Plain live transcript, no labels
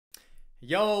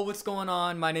Yo, what's going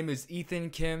on? My name is Ethan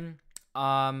Kim.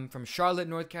 I'm from Charlotte,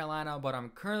 North Carolina, but I'm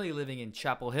currently living in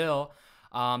Chapel Hill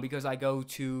because I go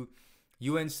to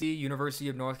UNC, University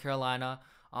of North Carolina.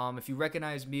 If you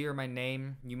recognize me or my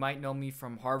name, you might know me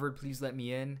from Harvard. Please let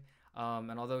me in.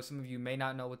 And although some of you may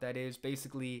not know what that is,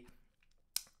 basically,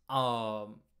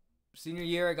 senior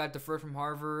year, I got deferred from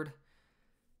Harvard.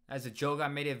 As a joke, I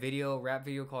made a rap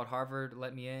video called Harvard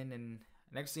Let Me In, and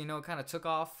next thing you know, it kind of took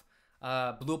off.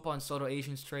 Blew up on Subtle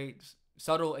Asian Traits,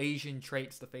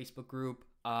 the Facebook group.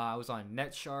 I was on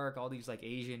NetShark, all these like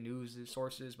Asian news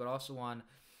sources, but also on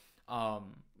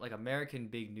like American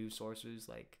big news sources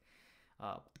like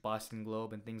Boston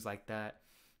Globe and things like that.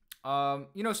 So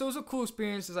it was a cool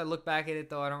experience. As I look back at it,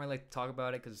 though, I don't really like to talk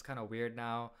about it because it's kind of weird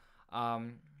now.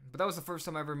 But that was the first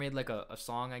time I ever made like a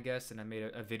song, I guess, and I made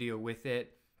a video with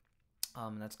it.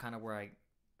 That's kind of where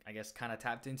I guess kind of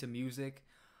tapped into music.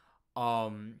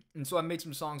 And so I made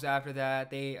some songs after that.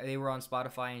 They were on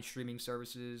Spotify and streaming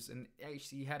services, and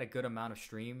actually had a good amount of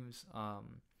streams.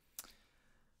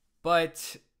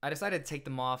 But I decided to take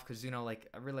them off because I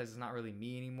realized it's not really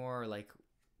me anymore, or like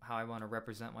how I want to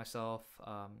represent myself.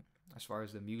 As far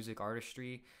as the music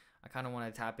artistry, I kind of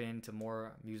want to tap into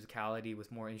more musicality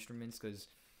with more instruments because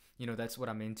that's what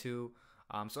I'm into.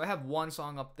 So I have one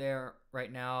song up there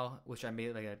right now, which I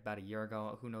made like about a year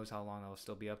ago. Who knows how long I'll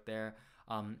still be up there.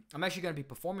 I'm actually going to be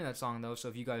performing that song, though, so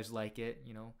if you guys like it,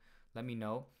 let me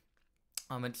know.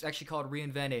 It's actually called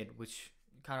Reinvented, which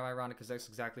kind of ironic because that's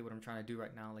exactly what I'm trying to do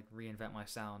right now, like reinvent my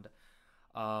sound.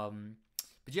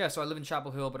 But yeah, so I live in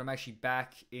Chapel Hill, but I'm actually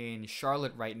back in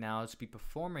Charlotte right now to be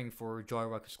performing for Joy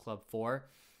Ruckus Club 4.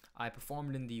 I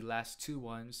performed in the last two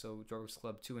ones, so Joy Ruckus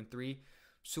Club 2 and 3.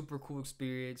 Super cool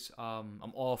experience.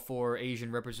 I'm all for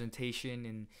Asian representation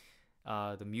in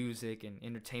the music and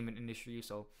entertainment industry,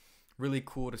 so really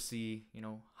cool to see,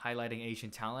 highlighting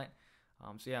Asian talent.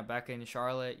 So yeah, back in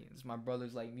Charlotte, it's my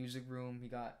brother's like music room. He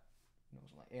got some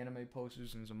like anime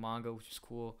posters and some manga, which is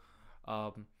cool.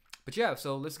 But yeah,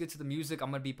 so let's get to the music.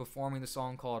 I'm gonna be performing the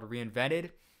song called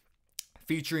Reinvented,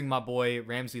 featuring my boy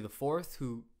Ramsey the Fourth,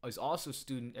 who is also a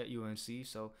student at UNC.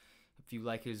 So if you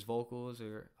like his vocals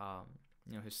or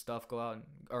his stuff, go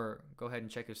ahead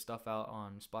and check his stuff out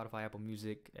on Spotify, Apple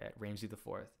Music at Ramsey the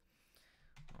Fourth.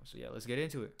 So yeah, let's get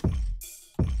into it.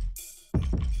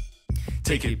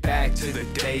 Take it back to the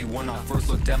day when I first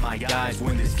looked at my eyes,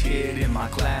 when this kid in my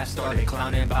class started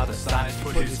clowning by the sides,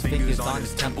 put his fingers on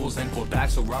his temples and pulled back,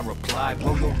 so I replied,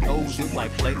 blow your nose look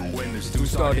like Play-Doh. When the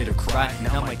students started to cry,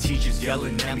 now my teacher's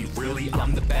yelling at me, really,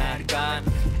 I'm the bad guy?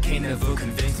 Can't ever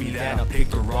convince me that I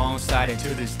picked the wrong side, and to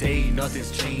this day,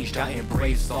 nothing's changed. I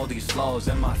embrace all these flaws,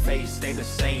 and my face stay the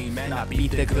same, and I be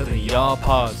thicker than y'all.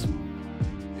 Pause.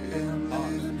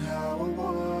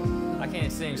 I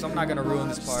can't sing, so I'm not gonna ruin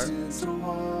this part. It's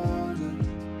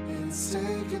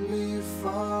taking me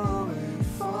far away,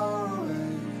 far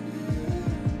away.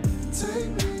 Take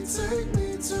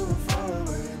me to a far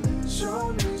away land.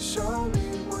 Show me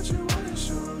what you wanna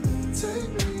show me. Take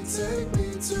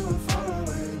me to a far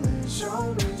away land.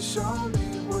 Show me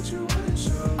what you wanna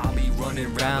show me. I'll be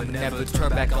running around, but never turn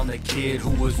back on the kid who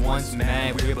was once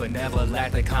mad, weird, but never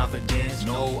lacked the confidence.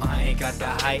 No, I ain't got the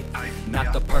height,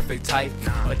 not the perfect type,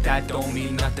 but that don't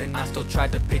mean nothing. I still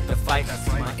tried to pick the fight.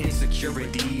 See, my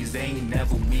insecurities ain't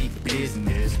never weak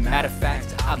business. Matter of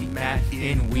fact, I'll be mad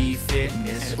in We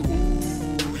Fitness.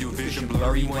 Ooh, your vision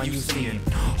blurry when you see it.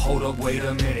 Hold up, wait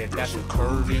a minute, that's a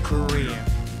curvy Korean.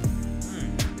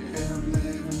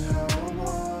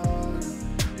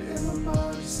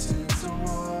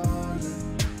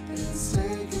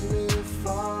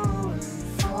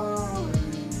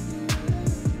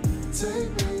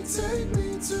 Take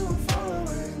me to a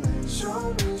faraway land.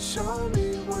 Show me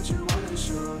what you wanna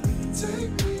show me.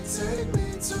 Take me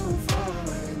to a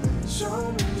faraway land.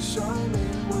 Show me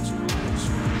what you wanna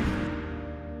show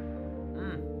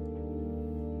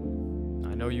me.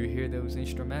 I know you hear those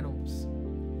instrumentals.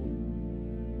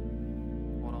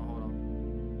 Hold on.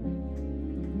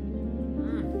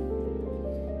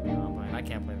 No, I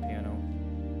can't play the piano.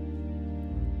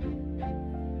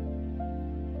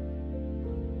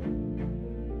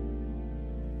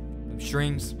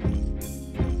 Strings.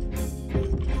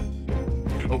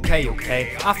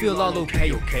 Okay, I feel all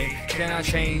okay. Can I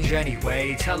change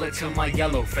anyway? Tell it to my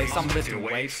yellow face, I'm lifting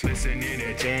weights. Listening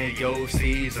to Daniel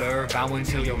Caesar, bowing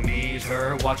to your knees,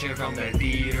 her watching from the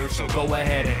theater, so go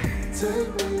ahead and take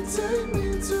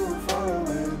me to a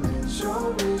faraway land.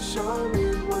 Show me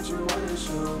what you wanna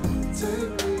show me.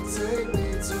 Take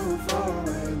me to a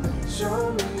faraway land.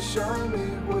 Show me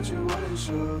what you wanna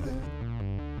show them.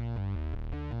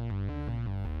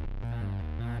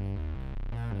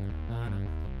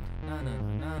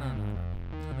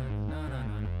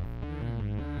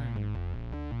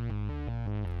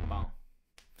 Wow.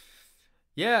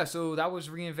 Yeah, so that was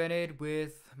reinvented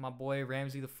with my boy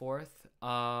Ramsey the Fourth.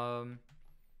 Cool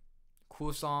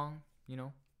song, you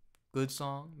know, good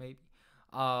song maybe.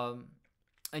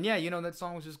 And yeah, you know, that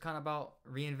song was just kind of about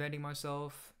reinventing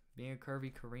myself, being a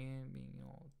curvy Korean, being, you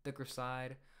know, thicker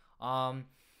side.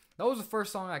 That was the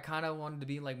first song I kind of wanted to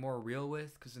be like more real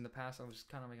with, because in the past I was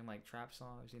kind of making like trap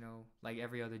songs, you know, like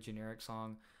every other generic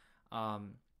song.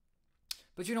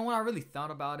 But you know, when I really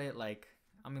thought about it, like,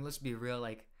 I mean, let's be real,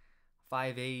 like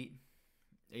 5'8",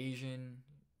 Asian,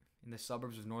 in the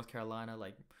suburbs of North Carolina,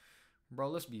 like, bro,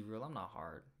 let's be real, I'm not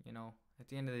hard, you know. At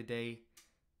the end of the day,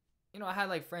 you know, I had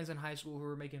like friends in high school who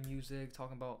were making music,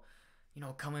 talking about, you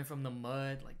know, coming from the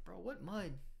mud. Like, bro, what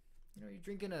mud? You know, you're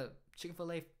drinking a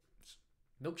Chick-fil-A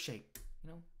milkshake, you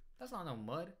know, that's not no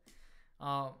mud.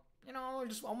 You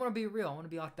know, I want to be real, I want to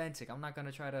be authentic. I'm not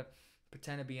gonna try to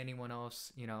pretend to be anyone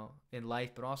else, you know, in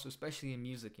life, but also especially in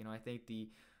music. You know, I think the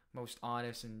most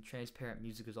honest and transparent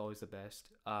music is always the best.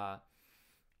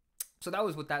 So that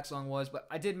was what that song was, but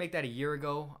I did make that a year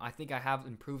ago. I think I have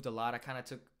improved a lot. I kind of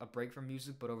took a break from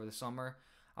music, but over the summer,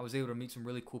 I was able to meet some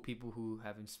really cool people who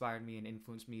have inspired me and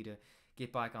influenced me to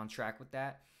get back on track with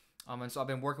that. And so I've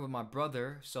been working with my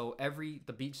brother. So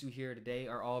the beats you hear today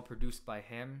are all produced by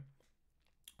him.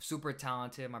 Super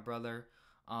talented, my brother.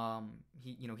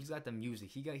 He's got the music.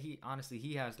 He honestly,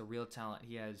 he has the real talent.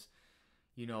 He has,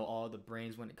 you know, all the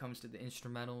brains when it comes to the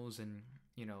instrumentals and,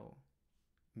 you know,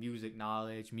 music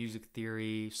knowledge, music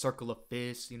theory, circle of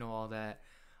fists, you know, all that.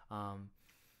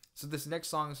 So this next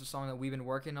song is a song that we've been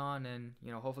working on, and,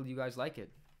 you know, hopefully you guys like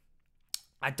it.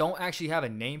 I don't actually have a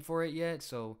name for it yet,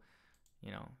 so,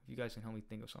 you know, if you guys can help me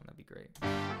think of something, that'd be great.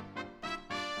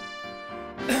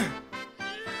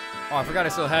 Oh, I forgot I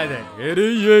still had that.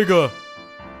 Eddie Yeager.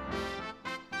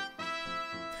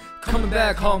 Coming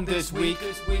back home this week,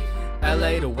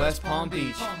 LA to West Palm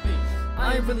Beach.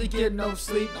 I ain't really getting no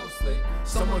sleep.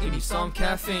 Someone give me some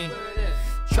caffeine.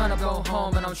 Tryna go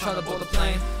home and I'm tryna board the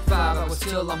plane. 5 hours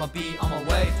still, I'ma be on my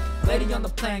way. Lady on the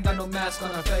plane, got no mask on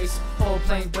her face. Whole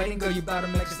plane waiting, girl, you better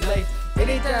make us late. It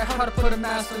ain't that hard to put a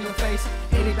mask on your face.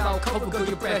 It ain't about cover, girl,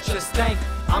 your breath just stank.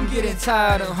 I'm getting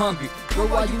tired and hungry. Girl,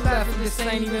 why you laughing? This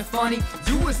ain't even funny.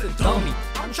 You is the dummy.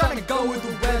 I'm trying to go with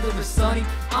the weather is sunny.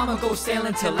 I'ma go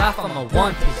sailing till I find my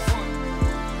one piece.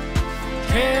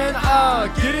 Can I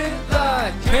get it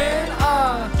like? Can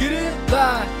I get it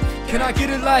like? Can I get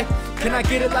it like? Can I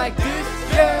get it like this?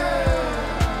 Yeah.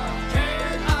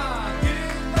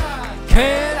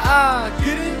 Can I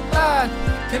get it like?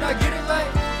 Can I get it like? Can I get it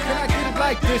like? Can I get it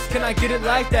like this? Can I get it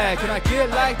like that? Can I get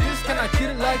it like this? Can I get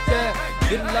it like that?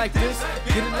 Get it like this?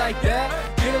 Get it like that?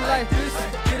 Get it like this?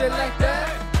 Get it like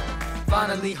that?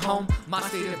 Finally home, my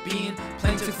state of being.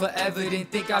 Plane took forever, didn't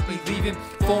think I'd be leaving.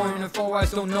 Foreign and 4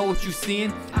 eyes don't know what you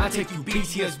seeing. I take you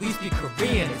BTS, we speak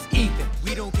Korean. It's Ethan,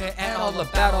 we don't care at all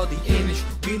about all the image.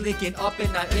 We linking up and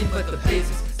not in but the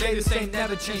business. Stay the same,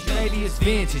 never change, maybe it's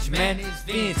vintage, man, it's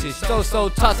vintage. So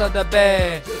toss out the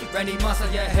bed, Randy Moss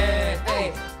on your head.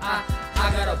 Hey, I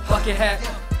got a bucket hat,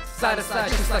 side to side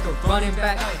just like a running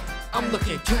back. I'm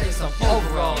looking cute in some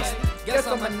overalls. Guess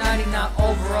I'm a 99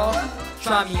 overall.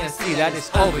 Try me and see that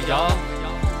it's over, y'all.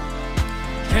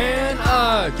 Can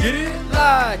I get it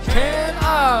like? Can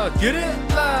I get it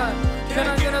like? Can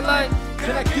I get it like?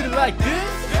 Can I get it like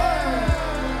this?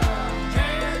 Yeah.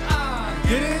 Can I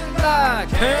get it like?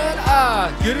 Can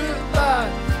I get it like?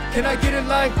 Can I get it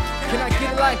like? Can I get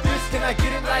it like this? Can I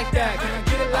get it like that? Can I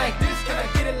get it like this? Can I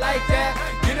get it like that?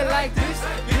 Get it like this?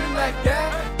 Get it like that?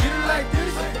 Get it like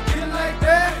this? Get it like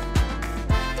that?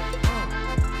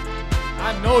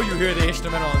 I know you hear the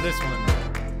instrumental on this one.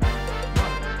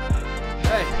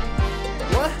 Hey,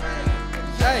 what?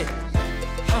 Hey.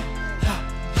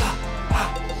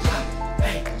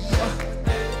 Hey.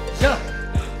 Yeah.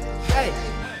 Hey.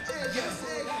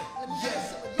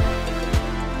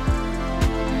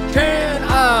 Can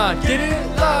I get it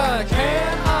like?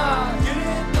 Can I get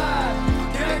it like?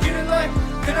 Can I get it like?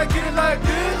 Can I get it like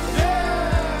this?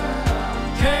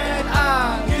 Yeah. Can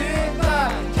I get it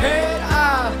like? Can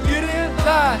I get it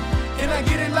like? Can I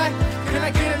get it like? Can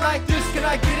I get it like this? Can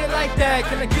I get it like that?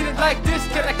 Can I get it like this?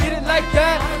 Can I get it like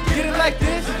that? Get it like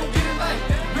this? We gon' get it like.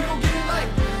 We gon' get it like.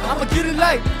 I'ma get it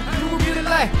like. You gon' get it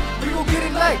like. We gon' get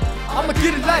it like. I'ma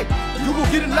get it like. You gon'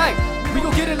 get it like. We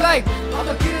gon' get it like.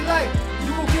 I'ma get it like.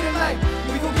 You gon' get it like.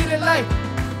 We gon' get it like.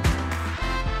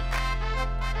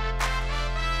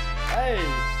 Hey.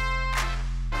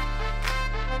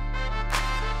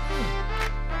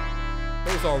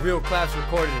 Those are real claps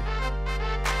recorded.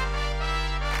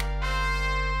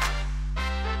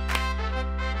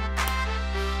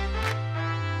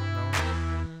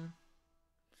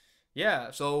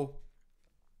 yeah, so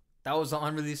that was the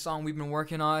unreleased song we've been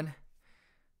working on.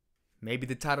 Maybe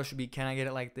the title should be "Can I Get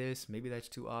It Like This?" Maybe that's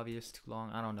too obvious, too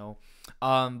long. I don't know.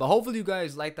 But hopefully you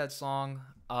guys like that song.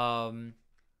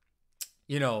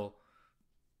 You know,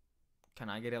 can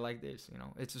I get it like this? You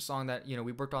know, it's a song that, you know,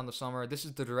 we worked on the summer. This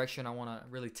is the direction I want to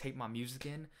really take my music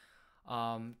in,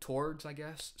 towards, I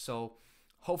guess. So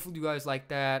hopefully you guys like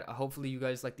that. Hopefully you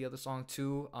guys like the other song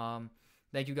too.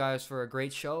 Thank you guys for a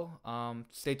great show.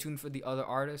 Stay tuned for the other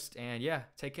artists, and yeah,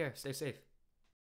 take care. Stay safe.